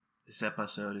This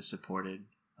episode is supported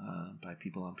by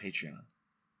people on Patreon.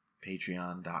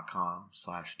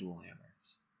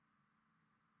 Patreon.com/dualhammers.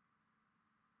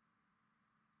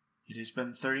 It has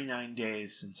been 39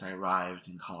 days since I arrived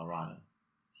in Colorado.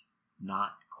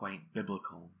 Not quite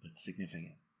biblical, but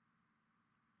significant.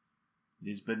 It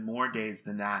has been more days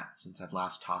than that since I've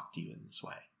last talked to you in this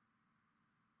way.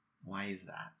 Why is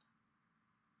that?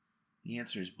 The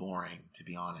answer is boring, to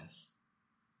be honest.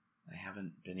 I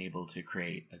haven't been able to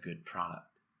create a good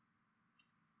product.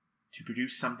 To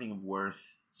produce something of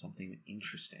worth, something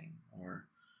interesting, or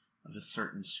of a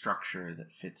certain structure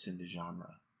that fits into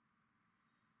genre.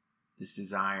 This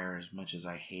desire, as much as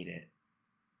I hate it,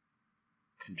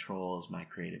 controls my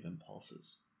creative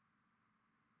impulses.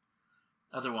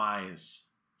 Otherwise,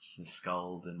 the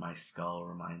skuld in my skull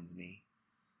reminds me,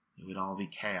 it would all be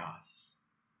chaos.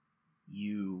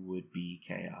 You would be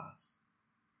chaos.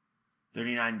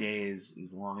 39 days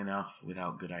is long enough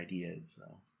without good ideas,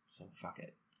 though, so fuck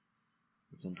it.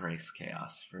 Let's embrace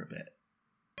chaos for a bit.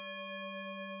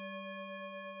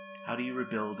 How do you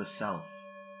rebuild a self?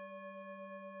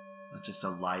 Not just a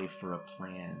life or a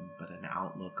plan, but an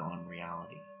outlook on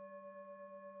reality.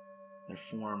 They're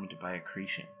formed by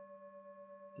accretion,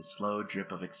 the slow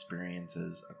drip of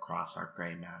experiences across our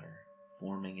gray matter,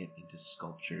 forming it into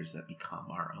sculptures that become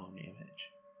our own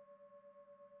image.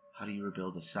 How do you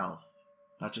rebuild a self?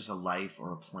 Not just a life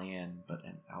or a plan, but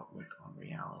an outlook on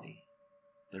reality.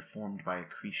 They're formed by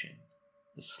accretion,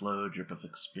 the slow drip of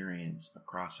experience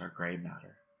across our gray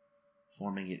matter,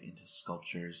 forming it into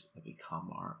sculptures that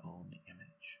become our own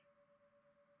image.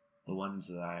 The ones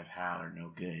that I've had are no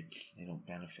good. They don't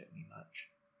benefit me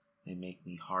much. They make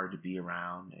me hard to be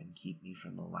around and keep me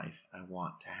from the life I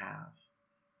want to have.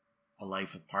 A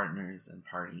life of partners and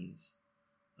parties,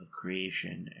 of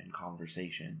creation and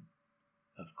conversation,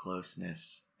 of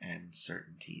closeness and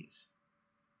certainties.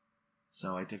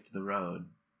 So I took to the road.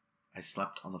 I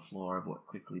slept on the floor of what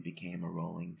quickly became a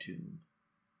rolling tomb.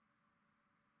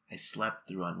 I slept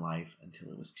through on life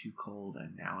until it was too cold,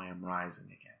 and now I am rising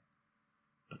again.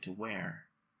 But to where?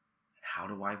 And how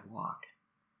do I walk?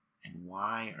 And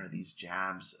why are these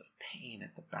jabs of pain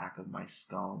at the back of my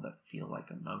skull that feel like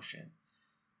emotion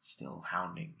still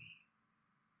hounding me?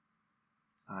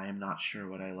 I am not sure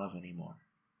what I love anymore.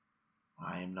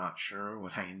 I am not sure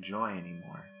what I enjoy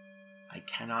anymore. I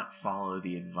cannot follow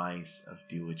the advice of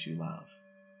do what you love.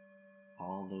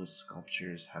 All those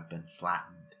sculptures have been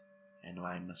flattened, and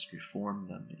I must reform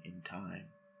them in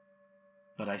time.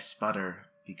 But I sputter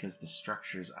because the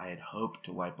structures I had hoped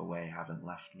to wipe away haven't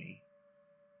left me.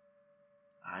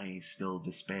 I still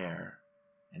despair,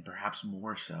 and perhaps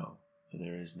more so, for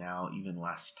there is now even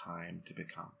less time to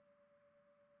become.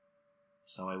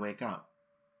 So I wake up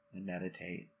and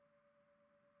meditate.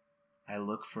 I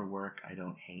look for work I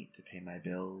don't hate to pay my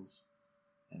bills,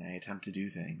 and I attempt to do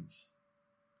things.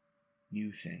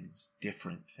 New things,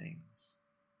 different things.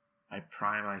 I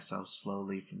pry myself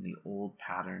slowly from the old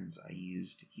patterns I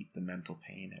used to keep the mental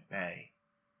pain at bay.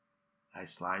 I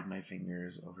slide my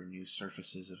fingers over new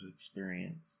surfaces of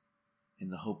experience in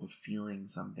the hope of feeling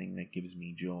something that gives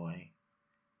me joy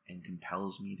and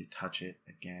compels me to touch it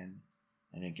again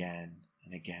and again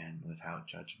and again without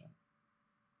judgment.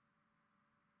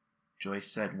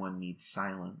 Joyce said one needs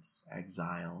silence,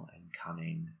 exile, and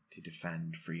cunning to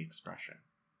defend free expression.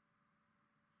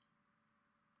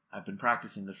 I've been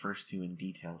practicing the first two in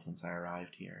detail since I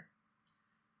arrived here,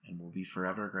 and will be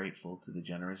forever grateful to the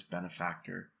generous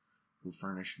benefactor who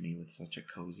furnished me with such a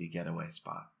cozy getaway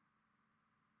spot.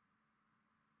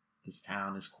 This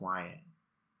town is quiet,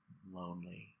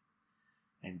 lonely,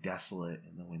 and desolate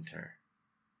in the winter.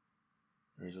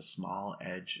 There is a small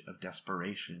edge of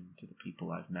desperation to the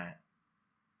people I've met.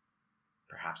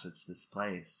 Perhaps it's this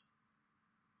place.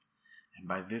 And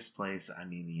by this place, I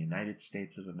mean the United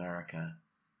States of America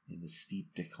in the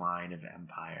steep decline of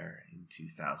empire in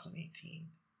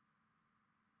 2018.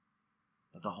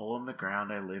 But the hole in the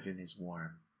ground I live in is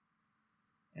warm,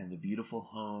 and the beautiful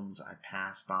homes I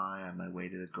pass by on my way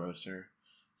to the grocer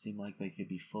seem like they could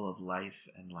be full of life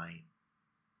and light.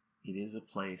 It is a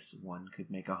place one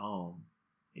could make a home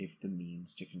if the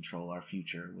means to control our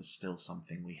future was still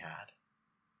something we had.